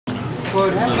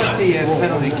Claude, how about the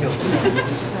penalty kills?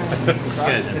 It's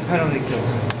good. The penalty kills.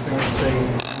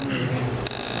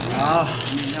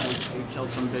 We killed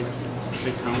some big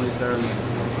penalties there.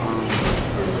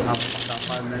 About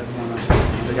 5 minutes when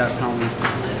they got a penalty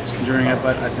during it,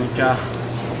 but I think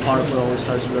part of it always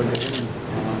starts with a goal.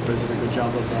 Briz did a good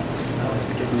job of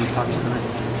kicking the pucks tonight.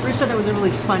 Briz said it was a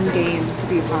really fun game to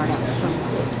be a part of,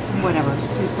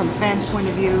 from a fan's point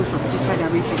of view, from just like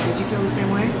everything. Did you feel the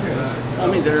same way? I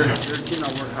mean, they're a team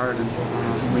that work hard, and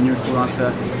when you're full on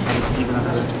to even have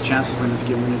a chance to win this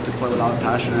game, we need to play with a lot of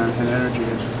passion and energy.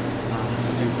 And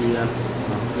I think we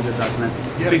did that tonight.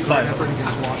 You had a great effort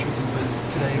against Washington, but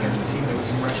today against a team that was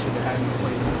rested that hadn't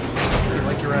played. Do you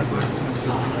like your effort?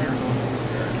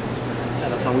 Yeah,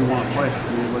 that's how we want to play. I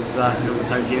mean, it was a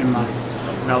tight game.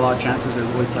 We had a lot of chances. They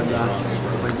really played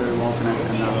very well tonight.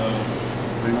 And you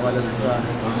know what? That's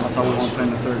how we want to play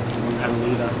in the third. We had a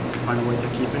lead, find a way to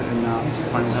keep it, and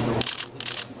finally have the points.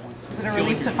 Is it a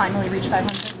relief to finally reach 500?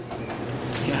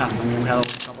 Yeah, I mean, we had a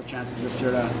couple chances this year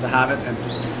to have it, and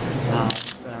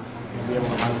just to be able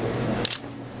to have it.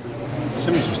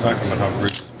 Simmons was talking about how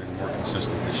Briz has been more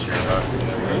consistent this year.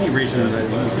 Any reason that you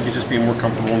think he's just being more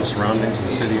comfortable in the surroundings,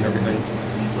 the city and everything?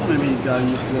 Maybe he got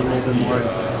used to it a little bit more,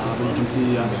 but you can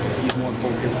see he's more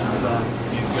focused. His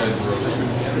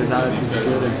attitude's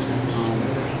good, and I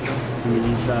mean,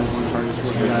 he's one of the hardest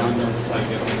working guys on this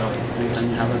side. So anytime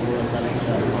you have a goal like that, it's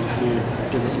obviously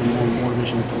gives us more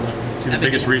motivation to play. The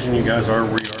biggest reason you guys are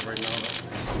where you are right now?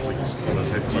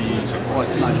 Well,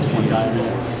 it's not just one guy. I mean,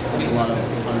 it's a lot of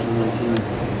others on the team.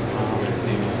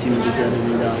 The team is good, and we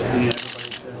need everybody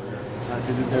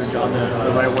to do their job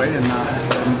the right way, and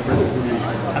Briz is doing it.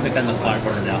 I think on the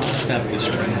 500 now, it's going to have to be a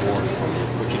springboard for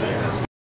what you guys.